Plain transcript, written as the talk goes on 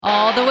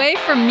All the way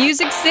from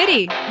Music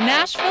City,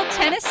 Nashville,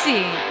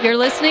 Tennessee. You're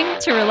listening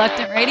to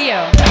Reluctant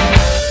Radio.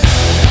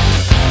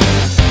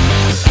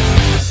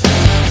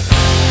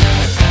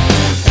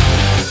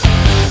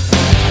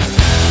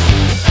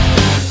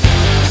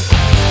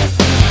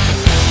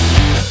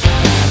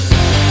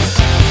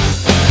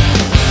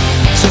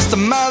 Just a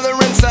mother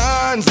and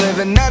sons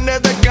living under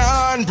the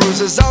gun.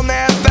 Bruises on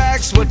their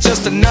backs were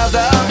just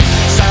another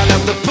sign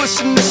of the push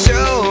and the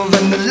shove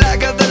and the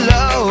lack of the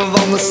love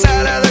on the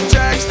side of the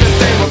tracks that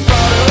they were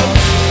brought up.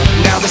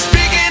 Now they're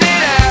speaking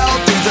it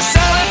out through the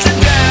silence and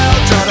doubt,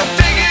 trying to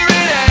figure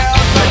it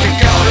out like it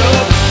caught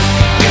up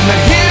in the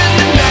here and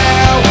the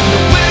now, and the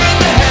where and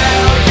the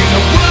how. You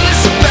know what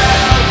it's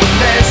about when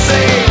they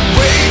say,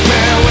 wake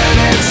me when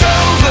it's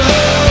over,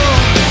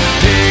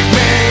 pick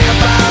me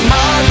up, I'm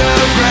on the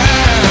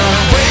ground.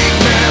 Wake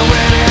me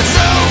when it's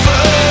over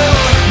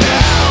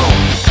now.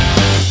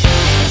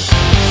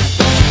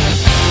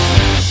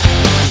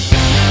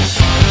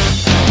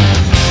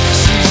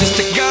 She's just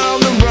a girl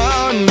on the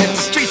run, if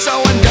the streets so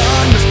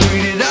undone,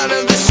 mistreated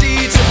under the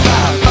sheets of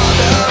my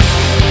father.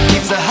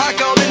 Keeps the heart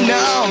cold and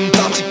numb,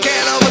 thought she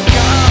can't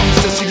overcome,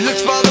 still she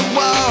looks for the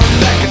one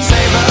that could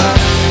save her.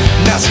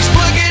 Now she's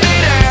plugging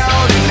it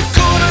out in the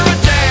corner of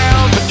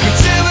town, between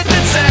 7th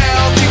and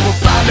South. You will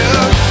find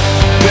her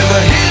with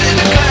her head in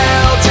the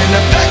clouds and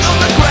her back on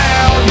the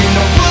ground. You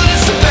know what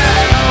it's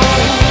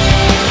about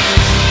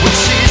when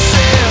she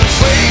says,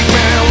 wake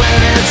me when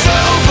it's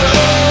over,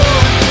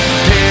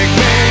 pick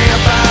me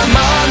up, I'm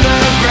on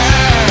the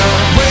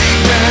ground.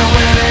 Wake me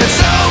when it's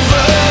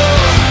over,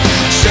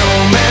 show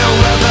me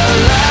where the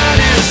light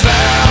is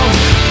found.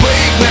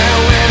 Wake me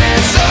when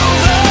it's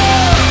over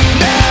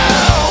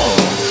now.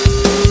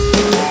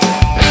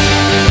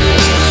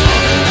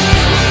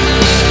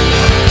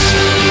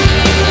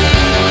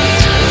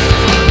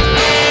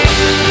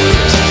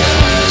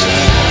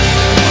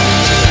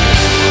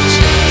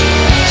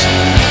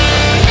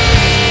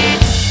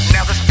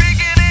 Now they're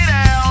speaking it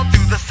out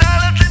through the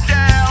silence and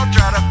doubt,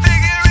 trying to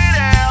figure it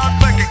out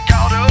like it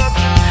caught up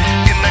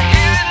in the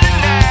here and the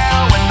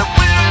now, and the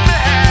where and the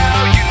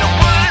how. You know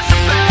what it's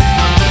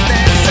about when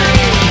they say,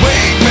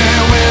 wake me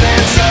when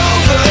it's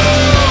over,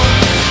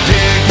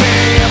 pick me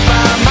up,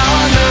 I'm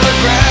on the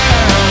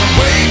ground.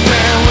 Wake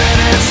me when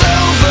it's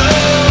over,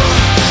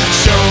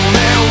 show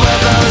me where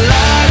the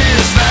light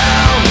is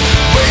found.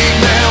 Wake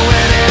me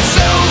when it's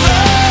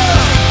over,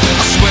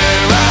 I swear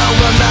I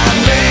will not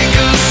make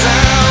a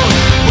sound.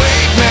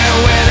 Wake me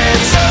when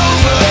it's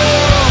over,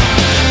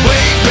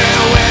 wake me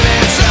when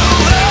it's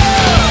over,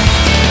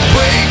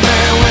 wake me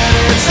when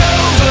it's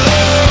over,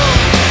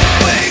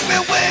 wake me,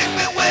 wake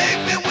me,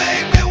 wake me,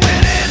 wake me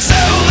when it's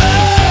over,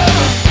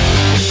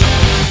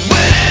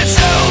 when it's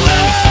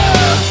over,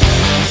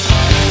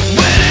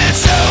 when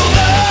it's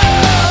over,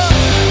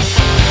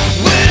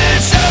 when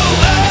it's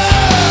over.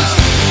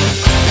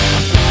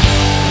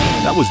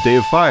 That was Day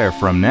of Fire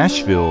from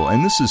Nashville,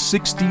 and this is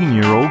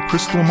 16-year-old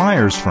Crystal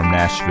Myers from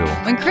Nashville.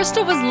 When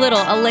Crystal was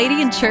little, a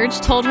lady in church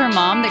told her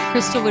mom that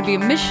Crystal would be a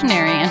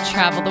missionary and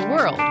travel the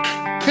world.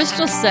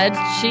 Crystal said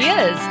she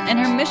is, and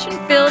her mission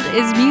field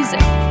is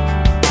music.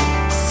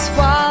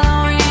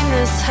 Swallowing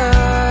this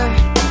hurt,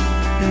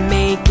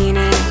 making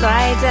it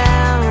lie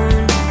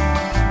down.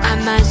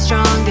 I'm my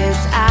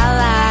strongest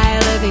ally,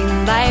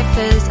 living life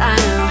as I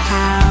know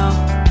how.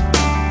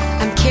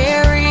 I'm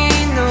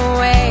carrying the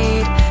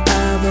weight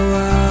of the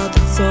world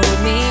that sold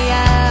me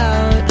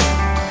out.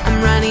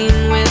 I'm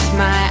running with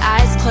my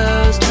eyes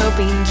closed,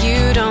 hoping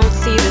you don't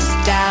see this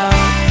doubt.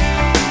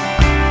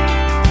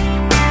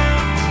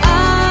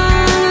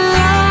 I'm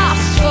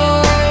lost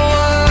for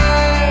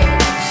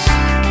words.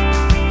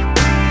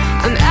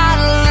 I'm at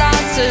a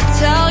loss to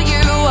tell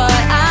you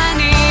what I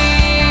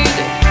need.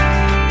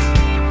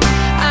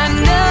 I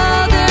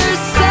know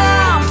there's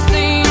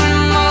something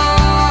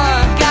more.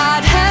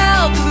 God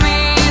help me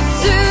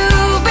to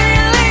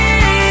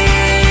believe.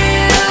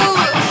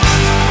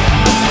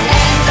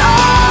 And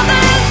all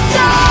this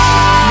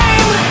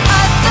time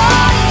I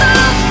thought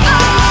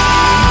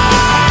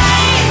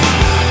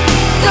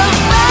the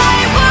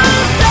fight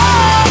was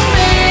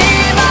only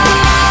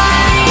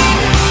mine.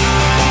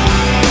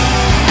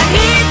 I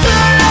need to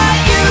let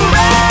you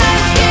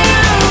rescue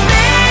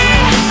me.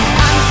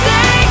 I'm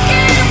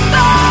taking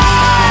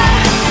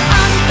fire.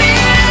 I'm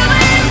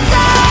feeling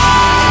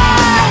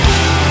tired.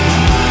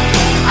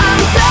 I'm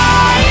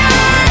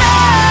tired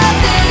of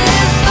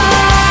this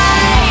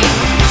fight.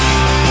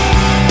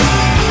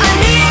 I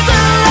need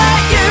to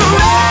let you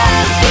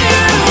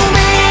rescue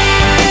me.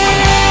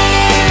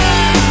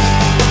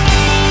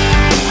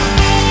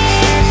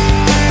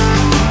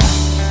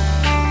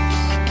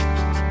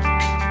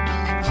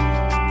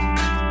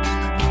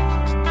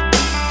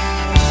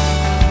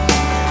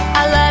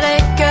 I let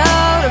it go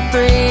to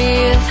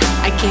breathe.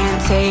 I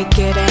can't take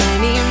it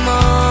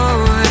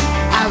anymore.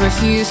 I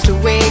refuse to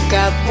wake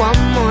up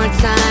one more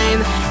time,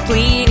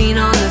 bleeding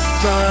on the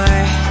floor.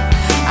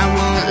 I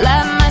won't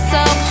let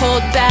myself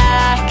hold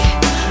back.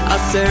 I'll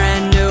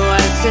surrender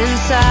what's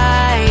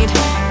inside.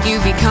 You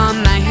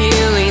become my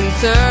healing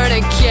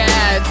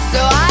tourniquet,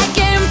 so I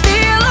can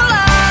feel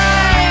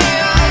alive.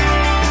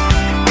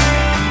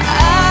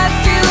 I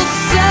feel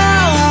so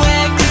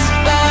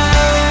exposed.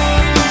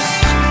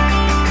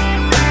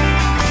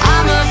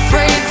 I'm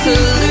afraid to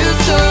lose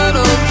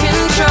total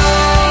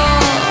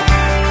control.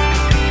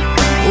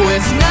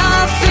 With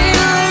nothing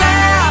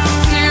left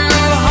to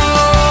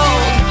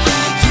hold,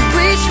 you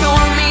reach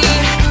for me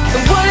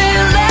and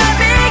wouldn't let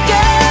me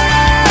go.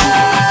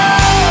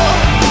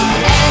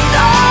 And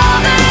all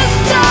this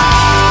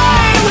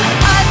time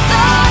I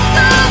thought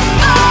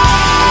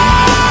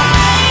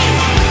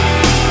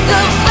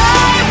the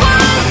fight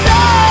was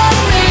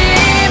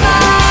only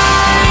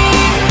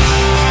mine.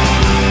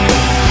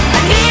 I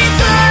need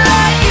to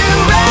let you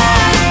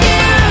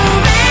rescue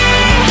me.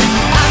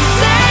 I'm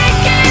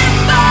taking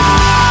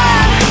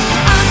fire.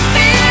 I'm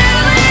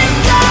feeling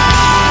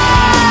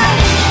tired.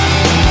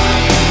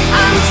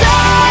 I'm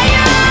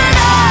tired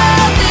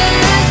of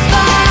this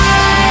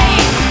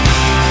fight.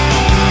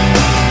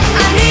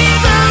 I need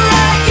to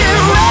let you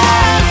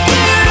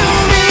rescue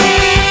me.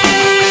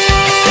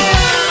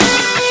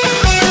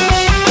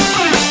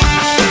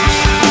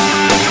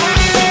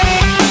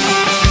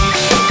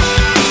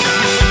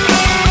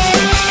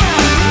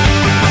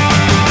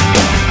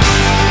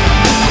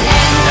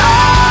 And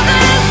all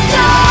this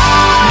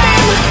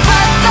time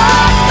I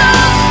thought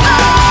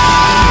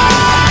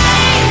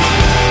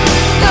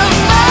the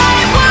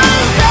fight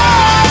was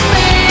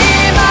only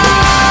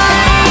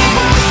mine.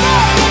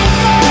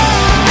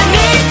 I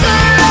need to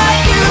let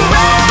you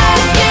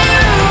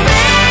rescue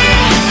me.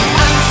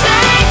 I'm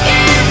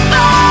taking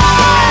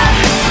fire.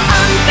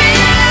 I'm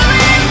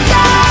feeling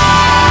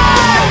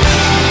tired.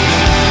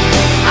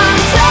 I'm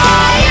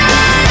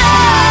tired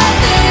of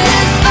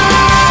this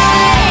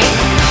fight.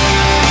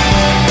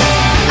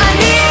 I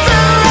need to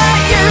let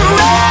you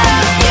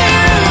rescue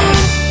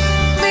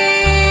me.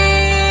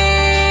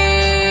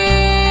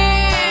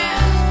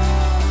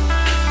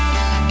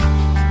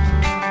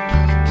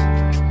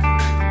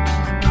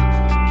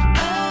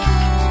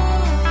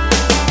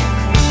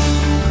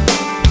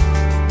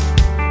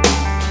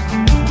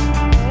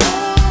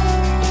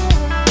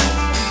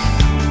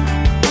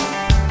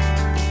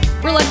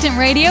 Reluctant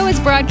Radio is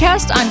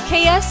broadcast on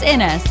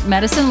KSNS,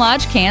 Medicine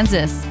Lodge,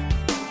 Kansas.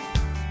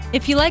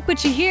 If you like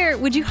what you hear,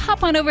 would you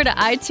hop on over to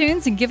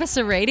iTunes and give us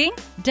a rating?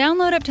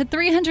 Download up to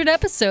 300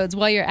 episodes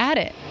while you're at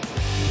it.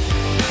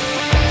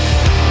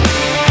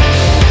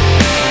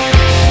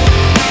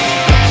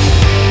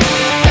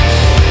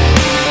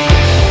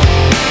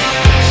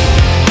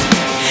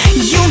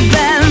 You've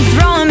been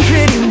throwing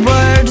pretty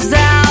words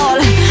out,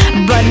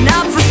 but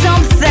not for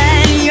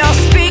something. You're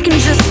speaking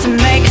just to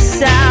make a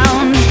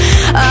sound.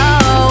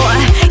 Oh,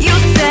 you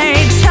say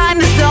time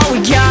is all we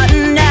got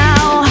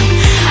now,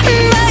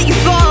 but you've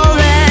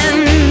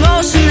fallen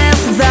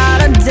motionless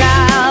without a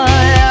doubt.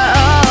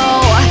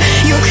 Oh,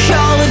 you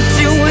call it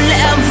doing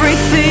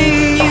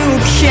everything you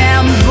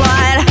can,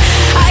 but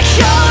I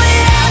call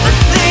it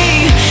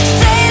apathy,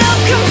 state of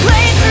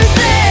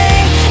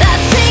complacency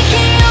that's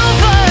taking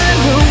over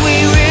who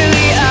we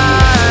really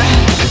are.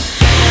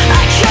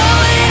 I call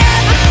it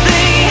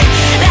apathy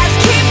that's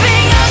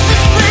keeping us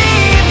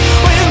asleep.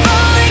 We've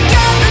only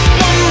got this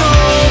one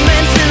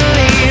moment to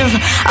leave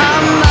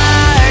our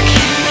mark.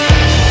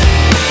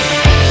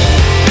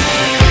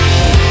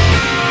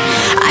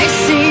 I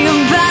see a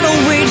battle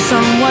waged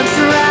on what's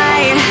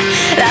right,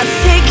 that's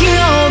taking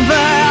over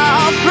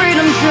our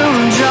freedom to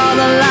draw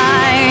the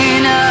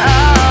line.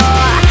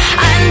 Oh,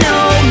 I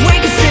know we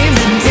could save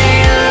the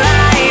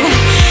daylight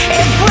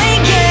if we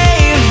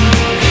gave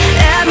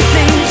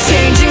everything to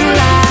changing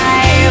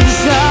lives.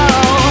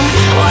 Oh,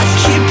 what's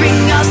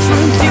keeping us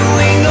from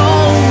doing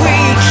all we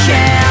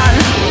can?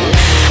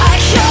 I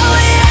call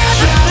it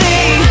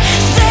apathy,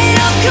 state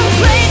of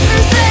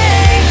complacency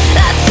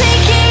that's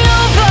taking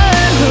over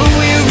who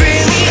we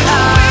really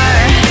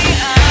are.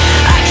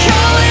 I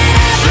call it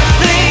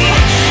apathy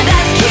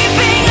that's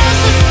keeping us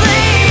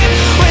asleep.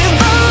 We've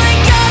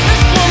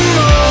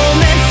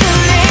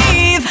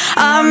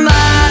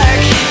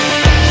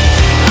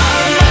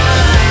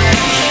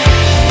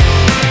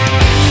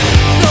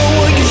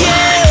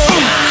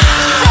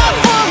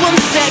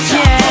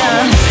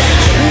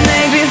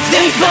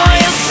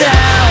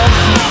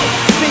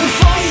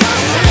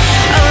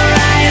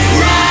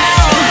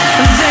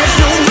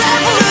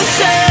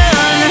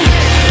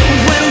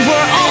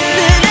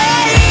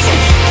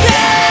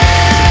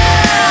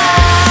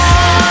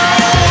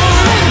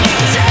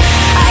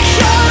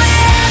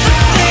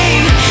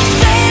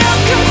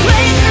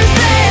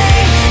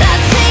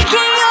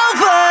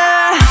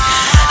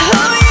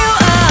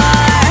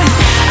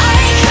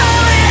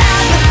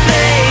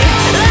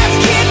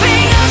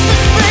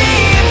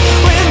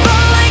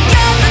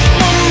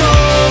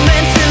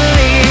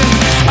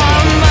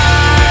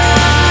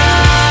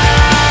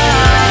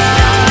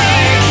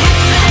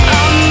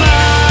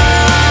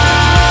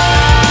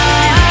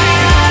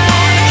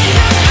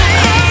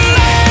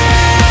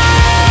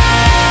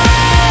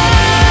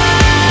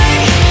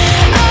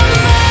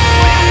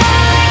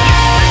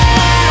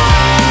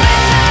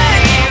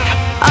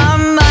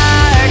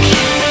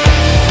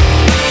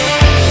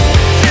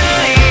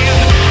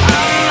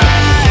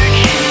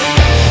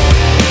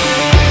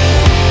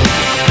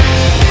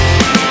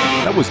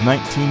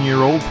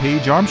 19-year-old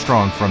Paige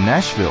Armstrong from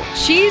Nashville.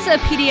 She's a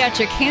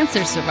pediatric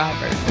cancer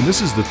survivor. And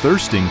this is the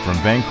Thirsting from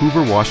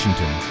Vancouver,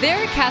 Washington.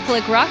 They're a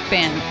Catholic rock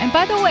band. And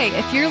by the way,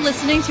 if you're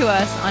listening to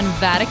us on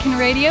Vatican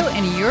Radio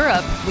in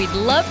Europe, we'd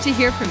love to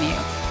hear from you.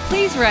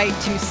 Please write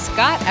to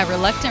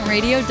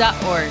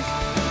scott@reluctantradio.org.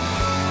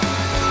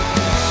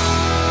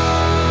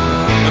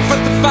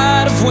 But the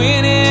fight of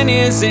winning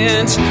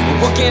isn't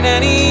working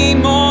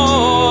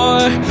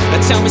anymore. Now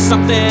tell me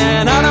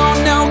something I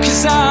don't know,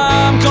 'cause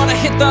I'm gonna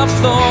hit the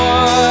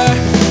floor.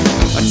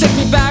 Take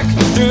me back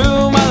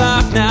through my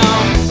life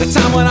now, the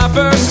time when I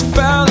first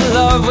fell in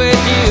love with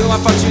you. I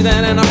fought you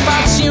then and I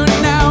fight you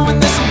now, in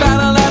this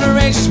battle that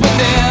rages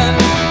within.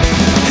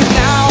 And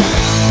now,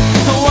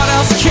 what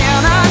else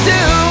can I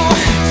do?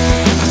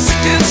 I'm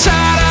sick and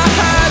tired of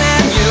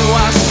hurting you.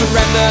 I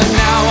surrender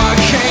now, I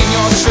claim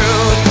your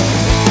truth.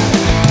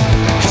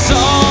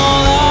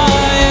 All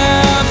I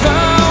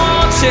ever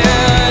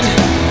wanted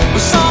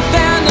was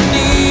something to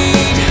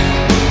need,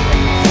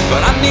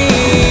 but I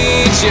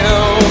need you.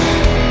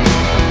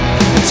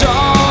 And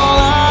all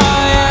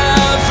I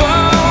ever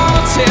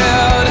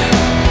wanted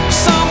was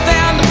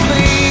something to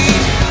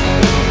bleed,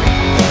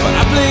 but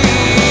I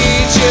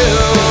bleed you.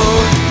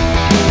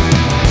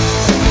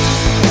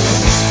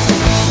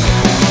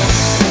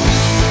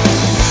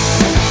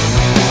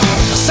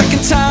 The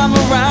second time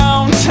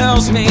around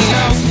tells me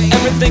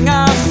everything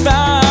I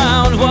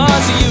found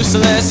was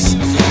useless.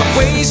 My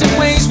ways and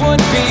ways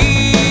would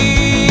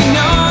be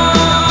no.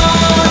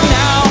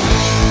 Now,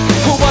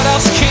 what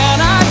else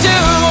can I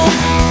do?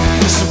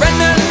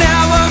 Surrender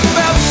never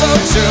felt so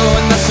true,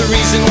 and that's the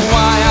reason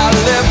why I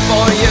live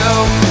for you.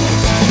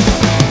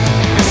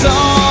 'Cause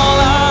all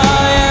I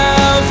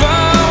ever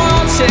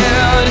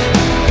wanted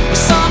was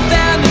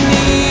something to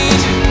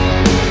need,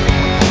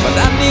 but I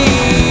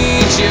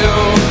need you.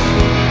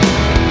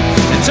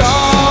 And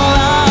all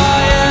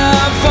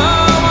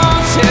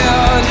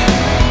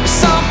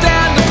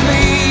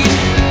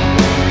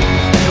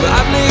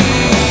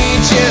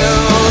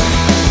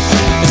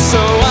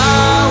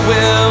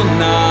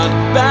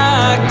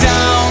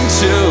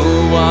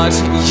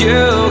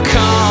you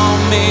call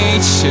me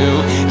to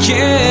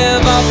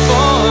give up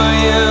for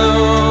you.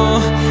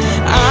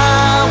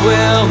 I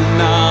will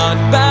not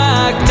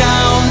back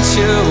down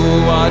to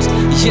what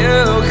you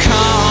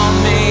call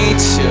me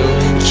to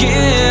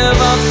give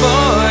up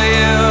for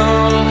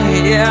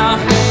you. Yeah.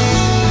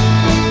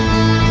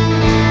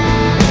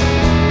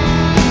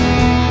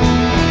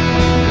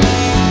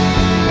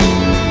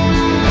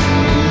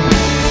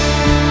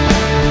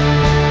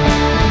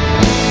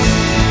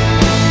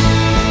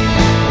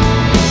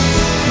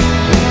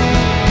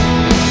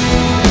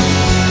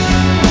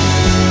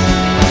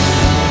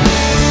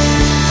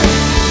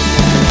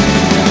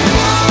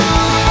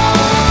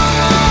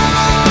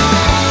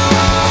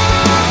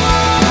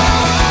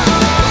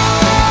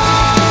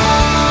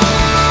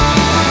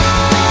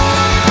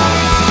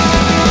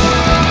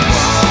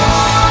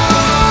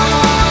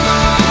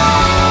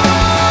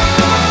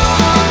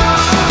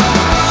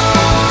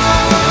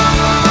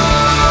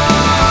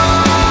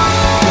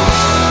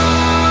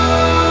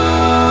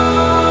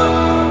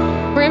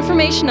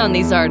 On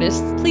these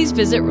artists, please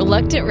visit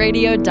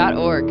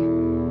reluctantradio.org.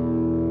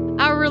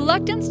 Our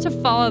reluctance to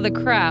follow the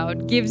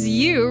crowd gives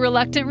you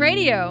Reluctant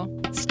Radio.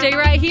 Stay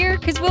right here,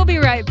 because we'll be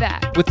right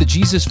back. With the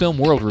Jesus Film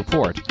World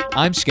Report,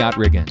 I'm Scott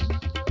Riggin.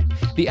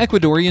 The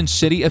Ecuadorian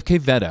city of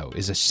Quevedo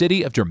is a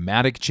city of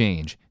dramatic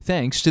change,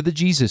 thanks to the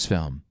Jesus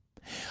Film.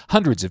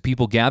 Hundreds of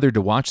people gathered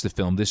to watch the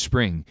film this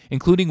spring,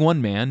 including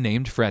one man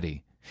named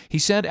Freddie. He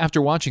said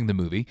after watching the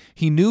movie,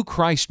 he knew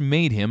Christ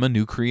made him a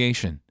new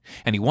creation,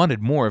 and he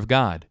wanted more of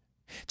God.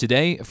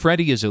 Today,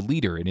 Freddie is a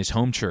leader in his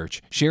home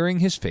church, sharing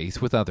his faith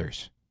with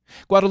others.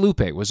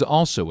 Guadalupe was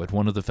also at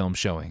one of the film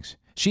showings.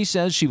 She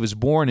says she was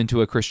born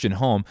into a Christian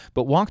home,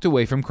 but walked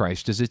away from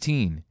Christ as a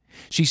teen.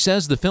 She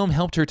says the film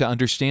helped her to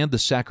understand the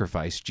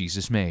sacrifice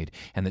Jesus made,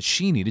 and that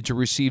she needed to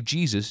receive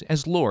Jesus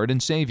as Lord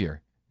and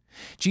Savior.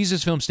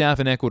 Jesus Film staff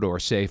in Ecuador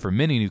say for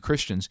many new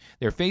Christians,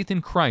 their faith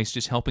in Christ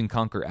is helping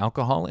conquer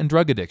alcohol and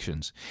drug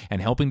addictions,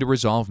 and helping to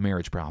resolve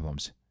marriage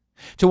problems.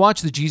 To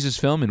watch the Jesus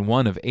Film in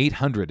one of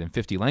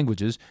 850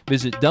 languages,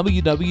 visit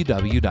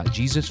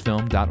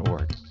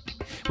www.jesusfilm.org.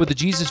 With the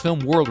Jesus Film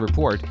World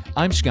Report,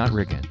 I'm Scott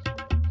Riggin.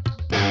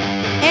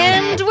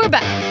 And we're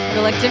back.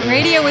 Reluctant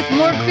Radio with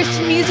more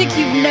Christian music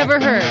you've never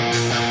heard.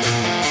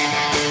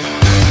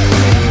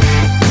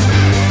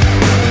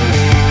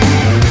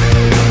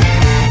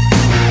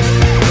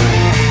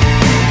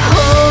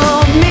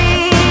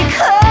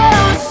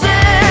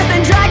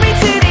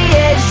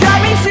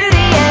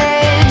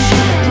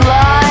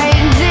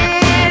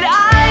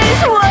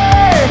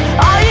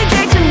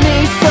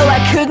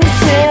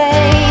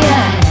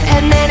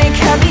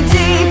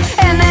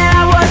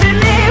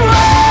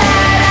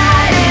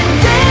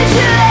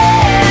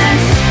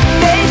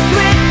 Face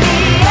with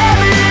the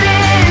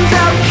evidence.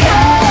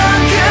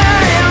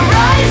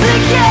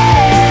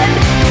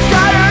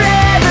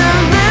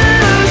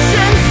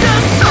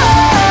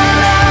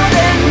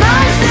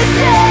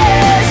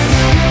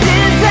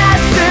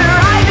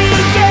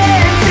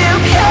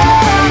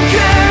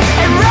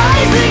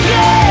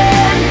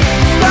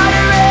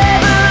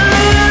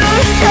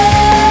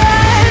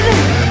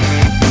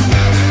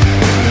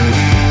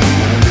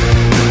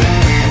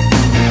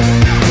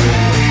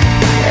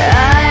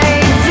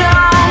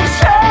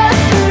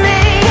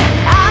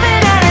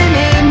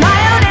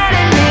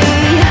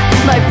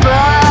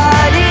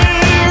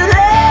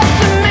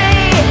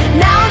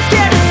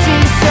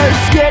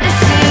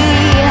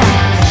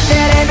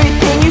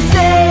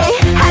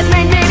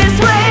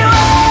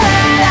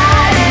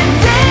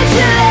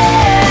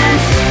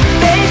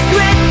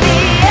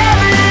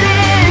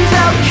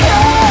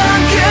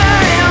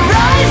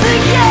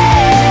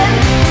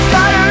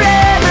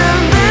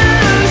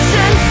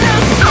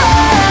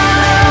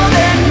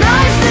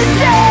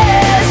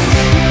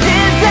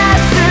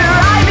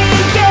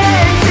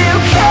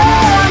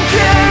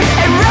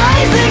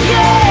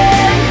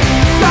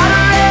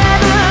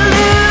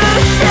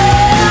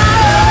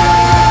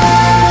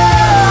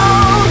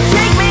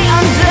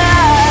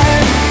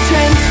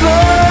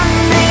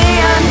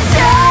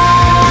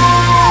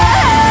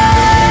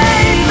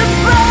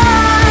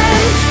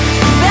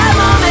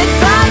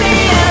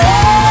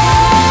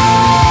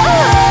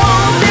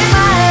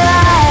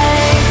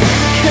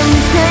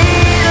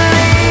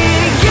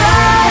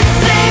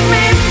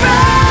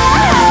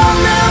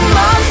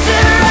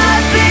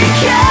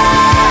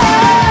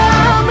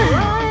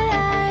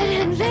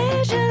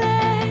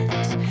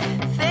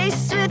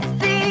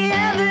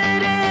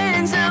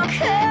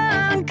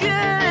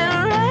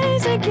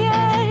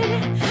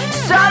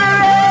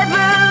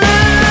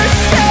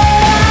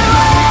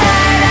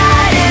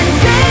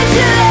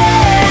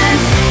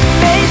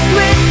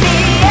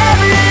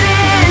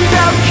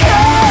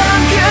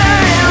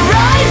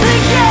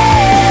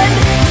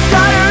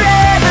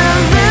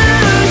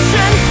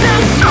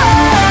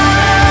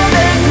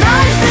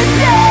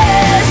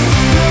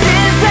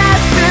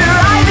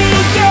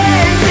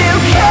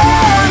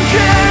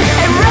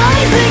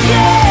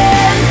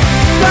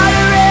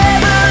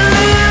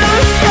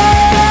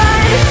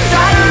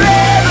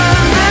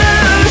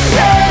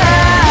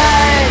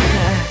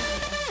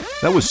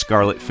 That was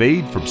Scarlet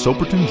Fade from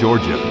Soperton,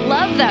 Georgia.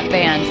 Love that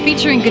band,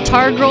 featuring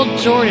guitar girl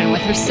Jordan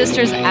with her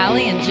sisters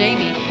Allie and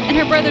Jamie and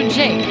her brother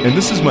Jake. And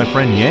this is my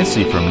friend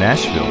Yancey from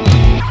Nashville.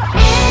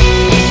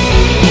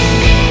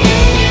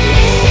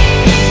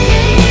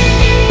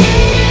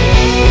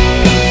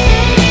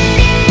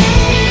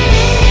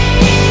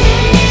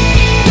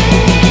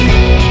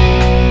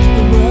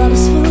 The world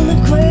is full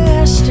of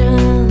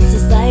questions,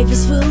 this life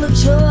is full of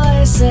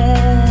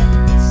choices.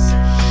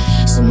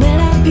 So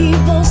many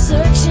people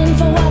searching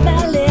for what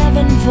they're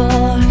living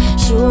for.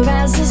 Sure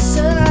as the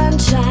sun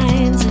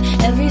shines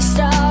and every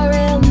star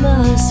in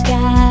the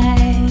sky,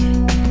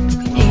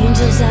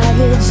 angels are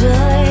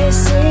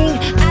rejoicing.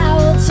 I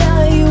will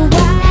tell you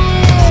why.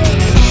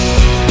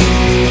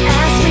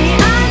 Ask me,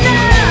 I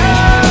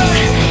know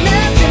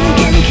nothing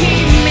can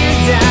keep me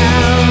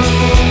down.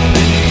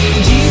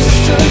 Jesus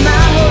turned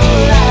my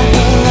whole life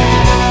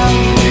around.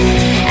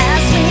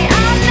 Ask me,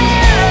 I know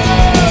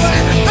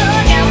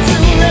forgot to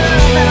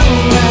love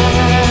around.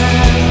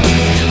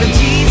 But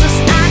Jesus,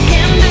 I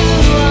can do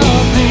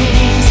all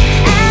things.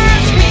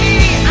 Ask me,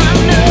 I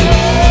know.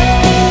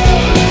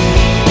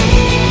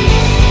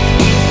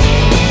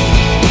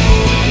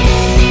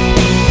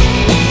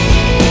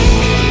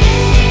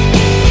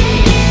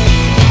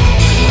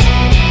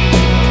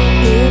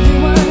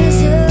 Everyone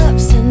has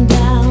ups and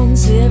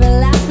downs. Every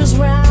life goes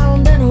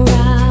round and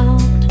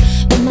around.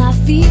 But my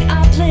feet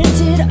are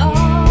planted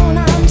on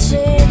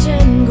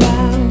unchanging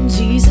ground.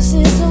 Jesus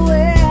is the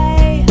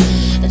way,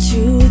 the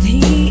truth,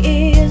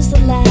 He is the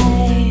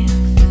life.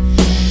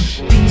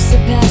 Peace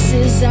that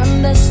passes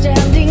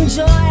understanding,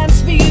 joy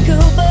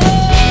unspeakable.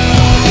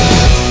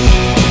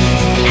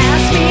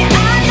 Ask me,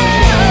 I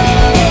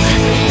know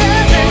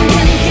nothing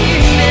can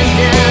keep me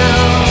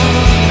down.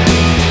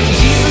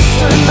 Jesus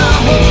turned my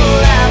whole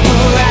life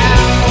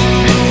around.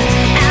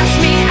 Ask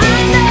me, I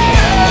know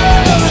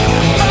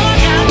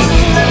forgot to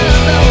love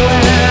the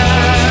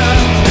world.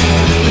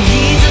 But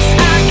Jesus,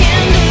 I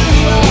can do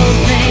all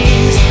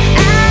things.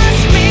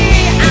 Ask me,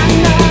 I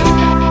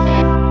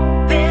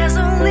know there's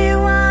only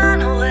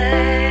one way.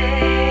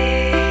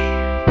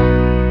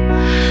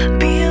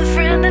 Be a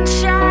friend and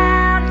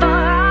shine for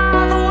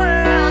all the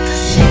world to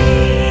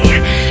see.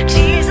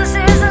 Jesus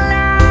is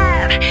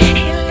alive,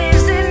 He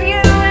lives in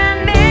you and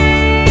me.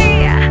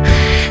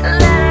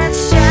 Let it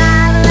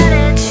shine, let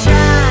it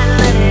shine,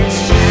 let it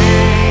shine.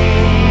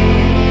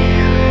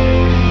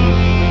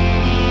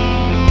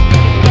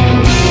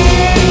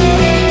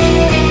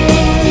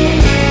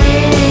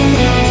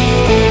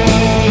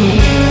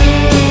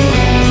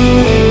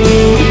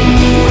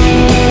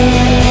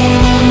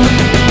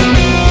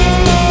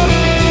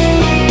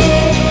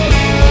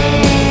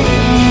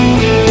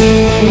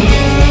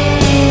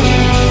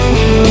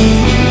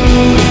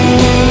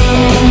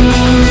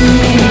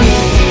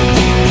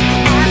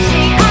 Ask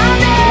me, I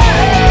know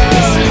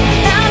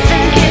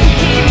nothing can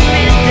keep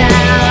me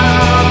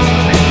down.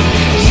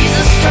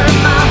 Jesus turned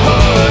my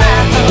whole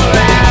life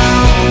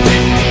around.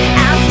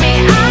 Ask me,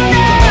 I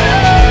know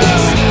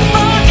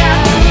forgot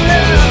to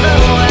love the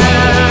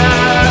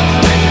world.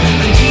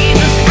 But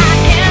Jesus, I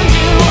can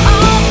do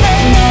all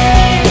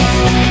things.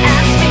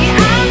 Ask me,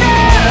 I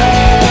know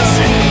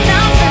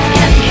nothing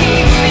can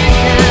keep me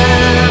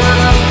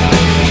down.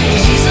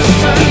 Jesus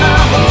turned my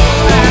whole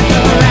life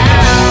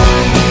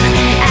around.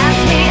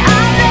 Ask me,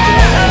 I know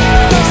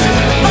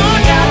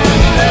forgot to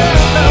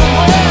love the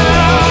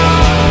world.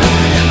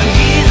 But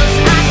Jesus,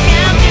 I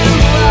can do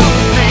all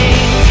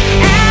things.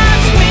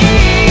 Ask me,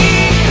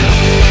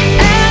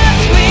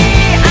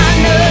 I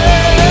know.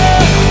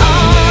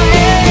 Oh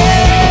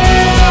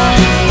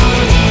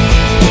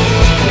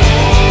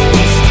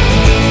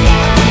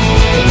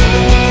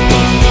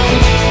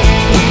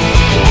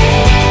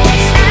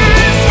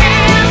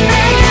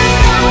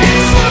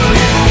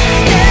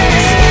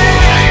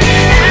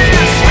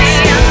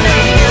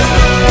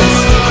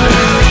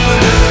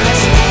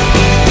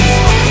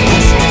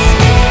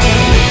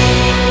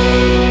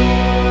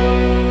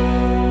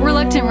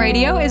Reluctant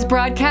Radio is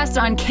broadcast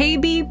on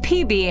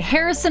KBPB,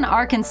 Harrison,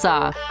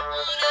 Arkansas.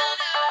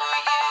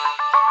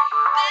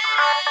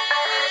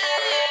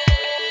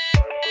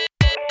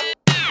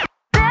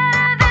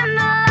 Better than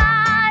the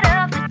light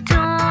of the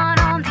dawn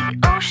on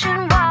the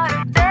ocean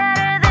water,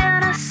 better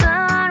than a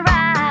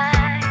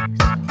sunrise,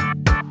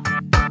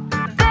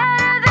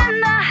 better than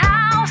the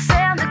house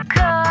and the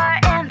car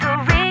and the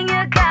ring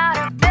you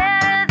got,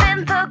 better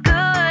than the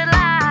good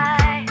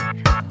life,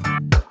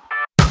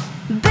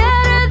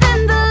 better than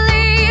the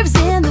leaves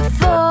in the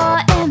fall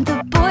and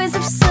the boys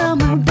of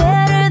summer,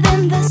 better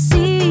than the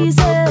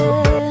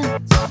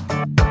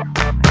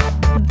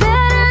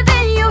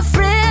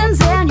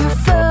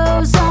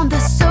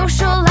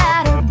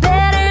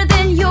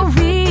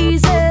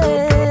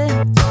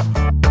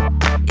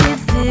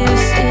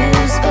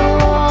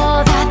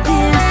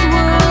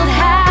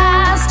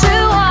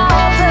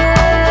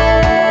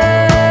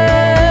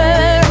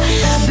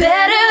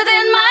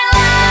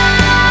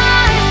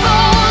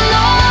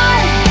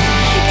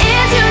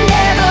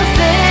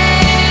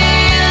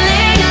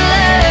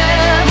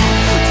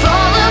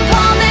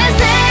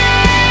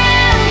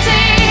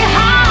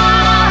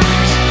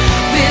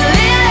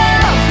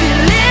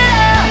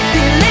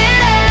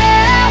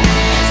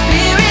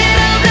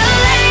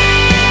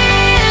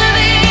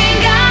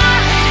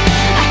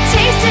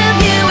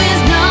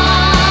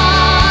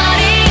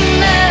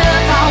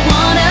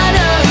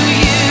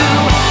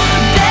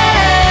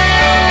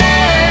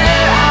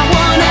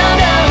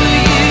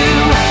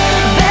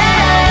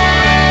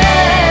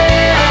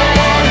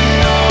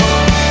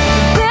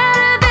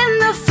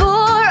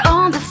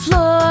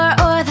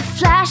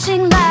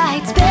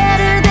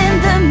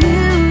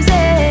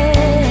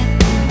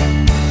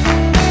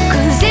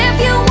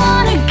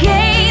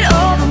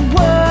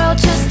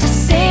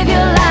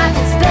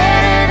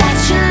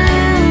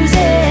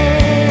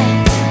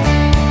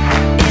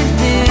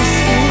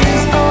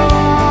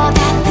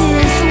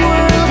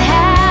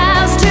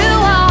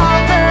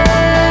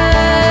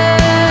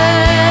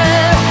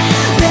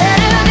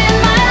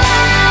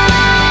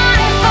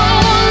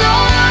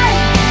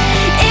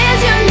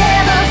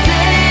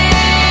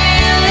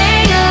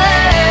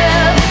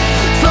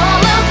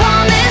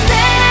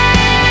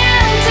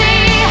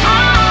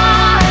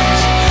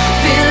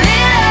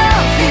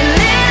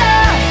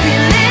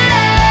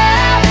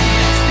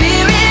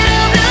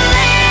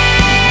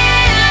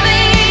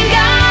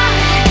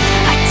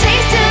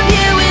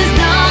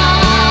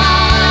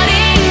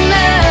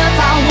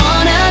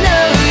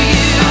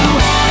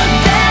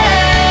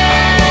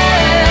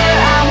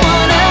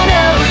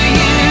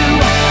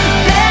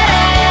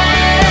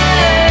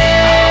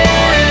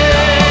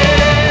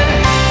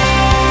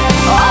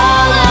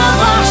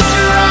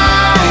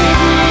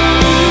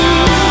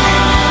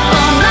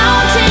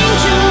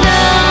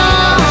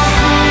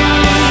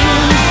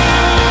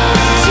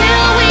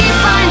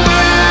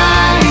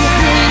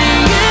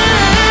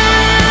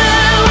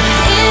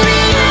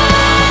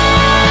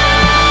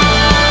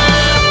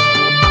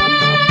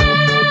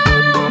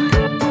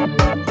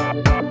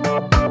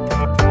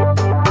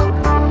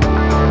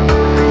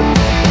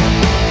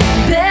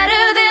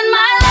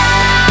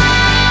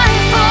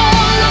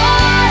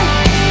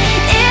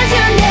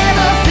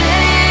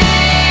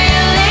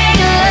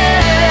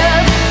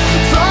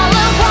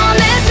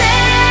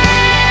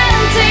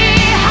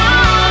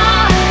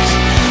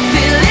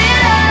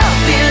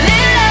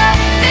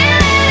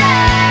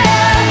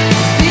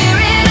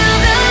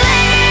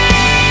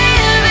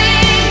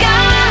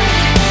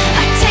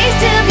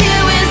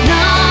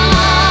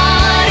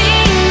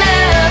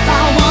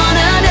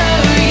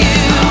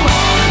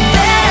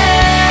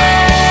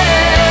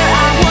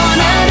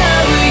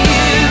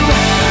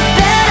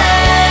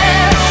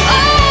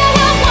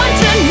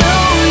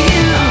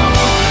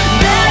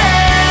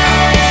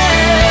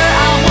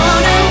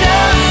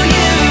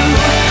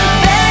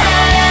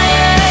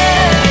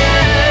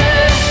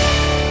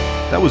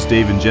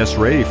Dave and Jess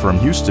Ray from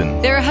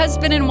Houston. They're a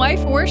husband and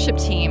wife worship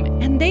team,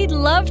 and they'd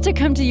love to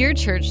come to your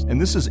church.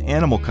 And this is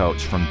Animal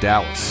Couch from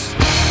Dallas.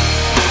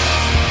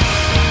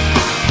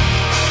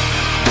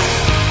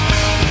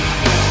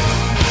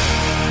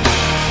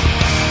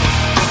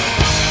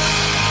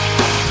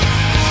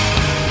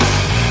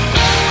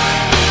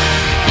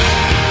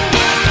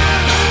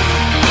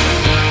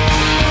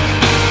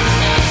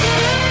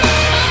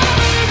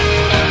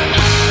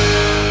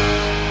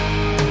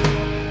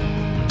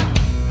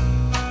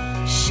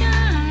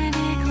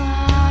 Shiny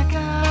clock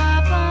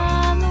up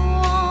on the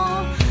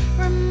wall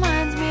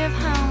reminds me of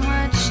how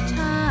much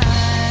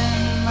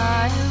time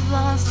I have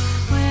lost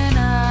when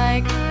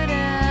I could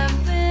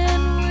have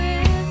been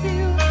with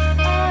you.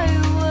 I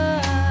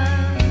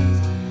was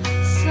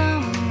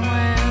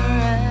somewhere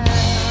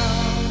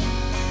else.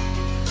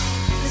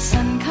 The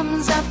sun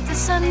comes up, the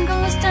sun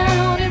goes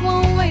down. It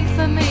won't wait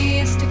for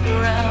me, stick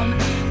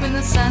around. When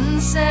the sun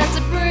sets,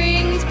 it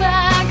brings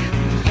back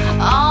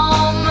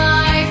all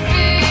my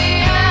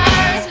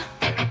fears.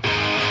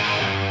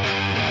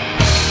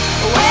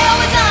 Where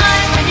was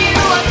I when you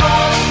were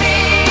calling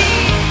me?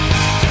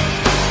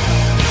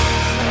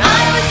 When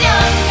I was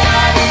young,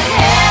 I didn't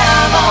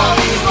have all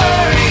these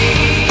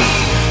worries.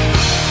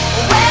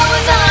 Where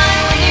was I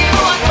when you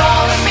were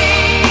calling me?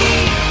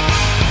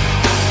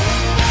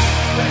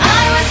 When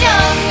I was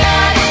young,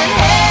 I didn't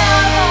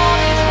have all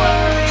these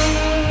worries.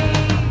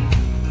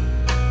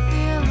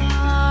 The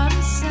alarm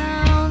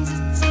sounds,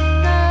 it's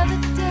another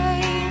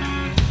day.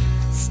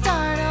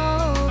 Start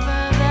all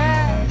over,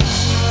 that's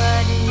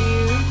what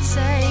you'd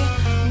say.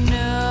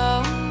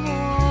 No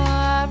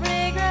more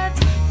regrets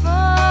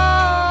for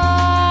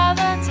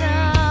the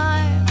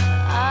time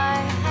I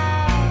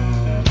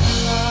have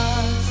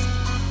lost.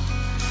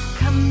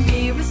 Come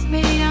be with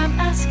me, I'm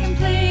asking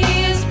please.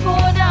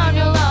 Pour down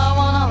your love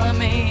on all of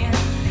me.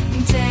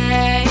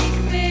 Take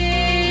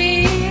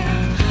me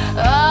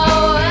away.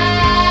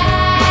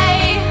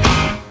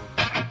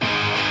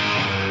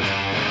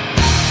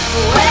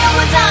 Where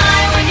was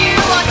I when you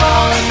were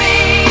calling me?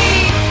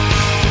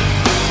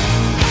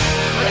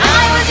 When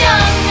I was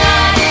young, I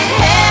didn't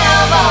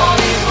have all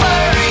these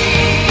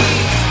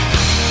worries.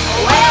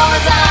 Where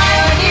was I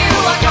when you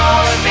were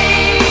calling me?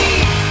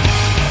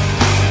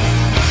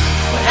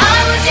 When I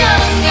was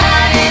young, I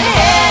didn't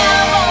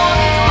have all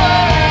these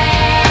worries.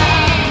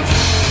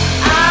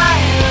 I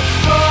look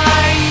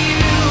for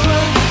you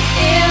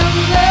in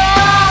the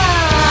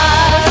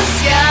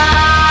sky,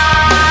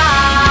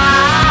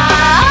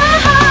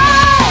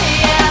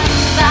 and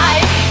I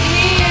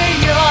hear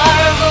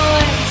your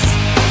voice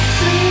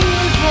through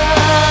the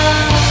breeze.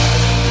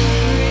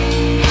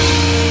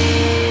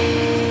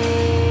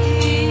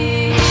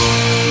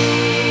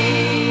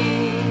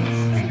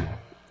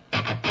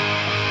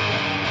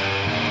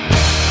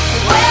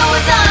 Where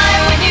was I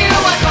when you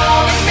were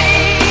calling me?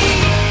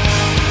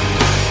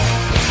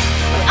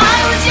 When I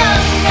was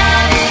young, I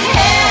didn't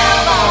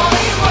have all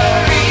these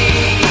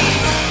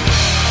worries.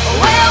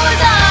 Where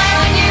was I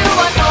when you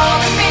were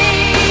calling me?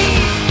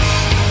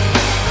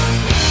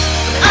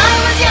 When I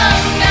was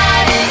young, I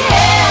didn't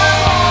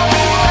have all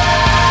these worries.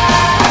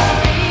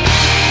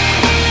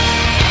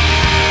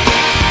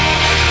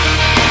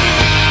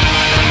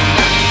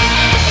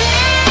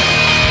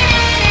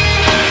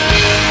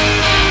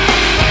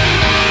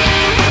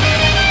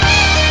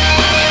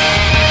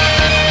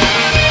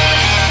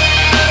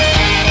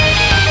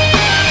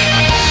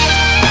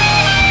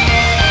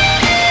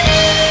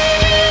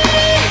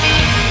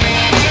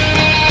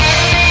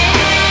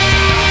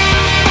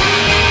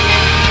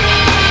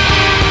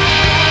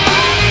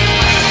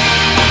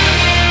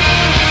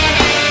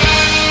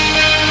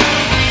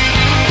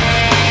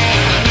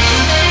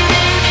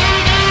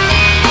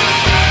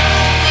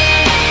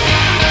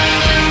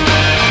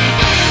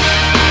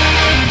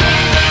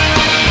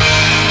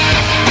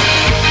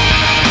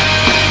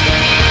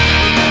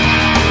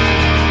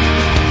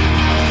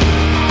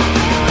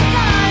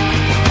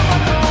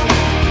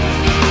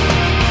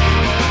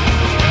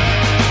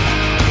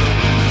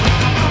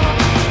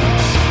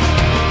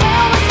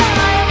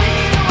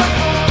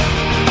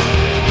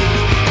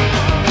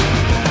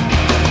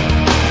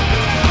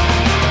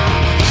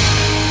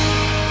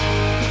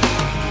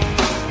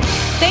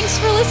 Thanks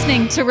for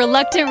listening to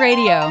Reluctant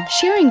Radio.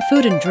 Sharing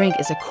food and drink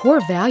is a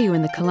core value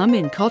in the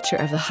Colombian culture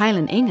of the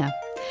Highland Inga.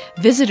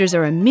 Visitors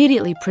are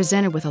immediately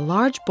presented with a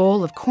large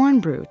bowl of corn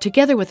brew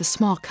together with a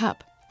small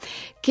cup.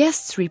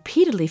 Guests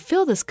repeatedly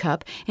fill this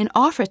cup and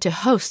offer it to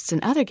hosts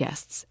and other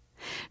guests.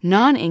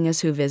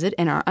 Non-Ingas who visit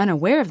and are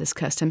unaware of this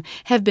custom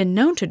have been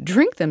known to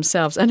drink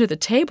themselves under the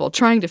table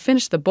trying to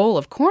finish the bowl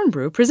of corn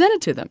brew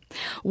presented to them,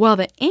 while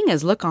the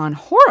Ingas look on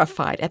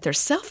horrified at their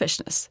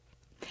selfishness.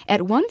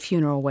 At one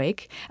funeral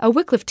wake, a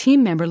Wycliffe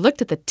team member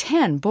looked at the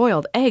 10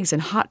 boiled eggs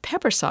and hot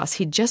pepper sauce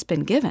he'd just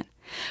been given.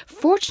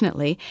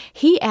 Fortunately,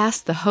 he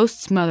asked the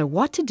host's mother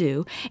what to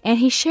do, and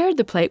he shared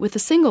the plate with the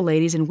single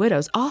ladies and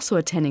widows also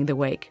attending the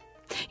wake.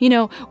 You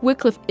know,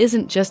 Wycliffe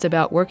isn't just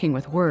about working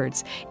with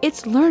words.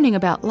 It's learning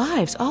about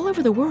lives all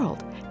over the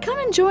world. Come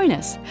and join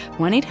us.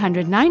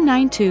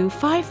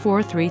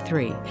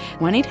 1-800-992-5433.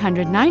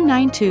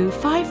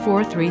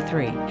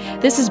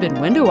 1-800-992-5433. This has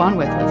been Window on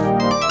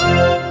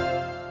Wycliffe.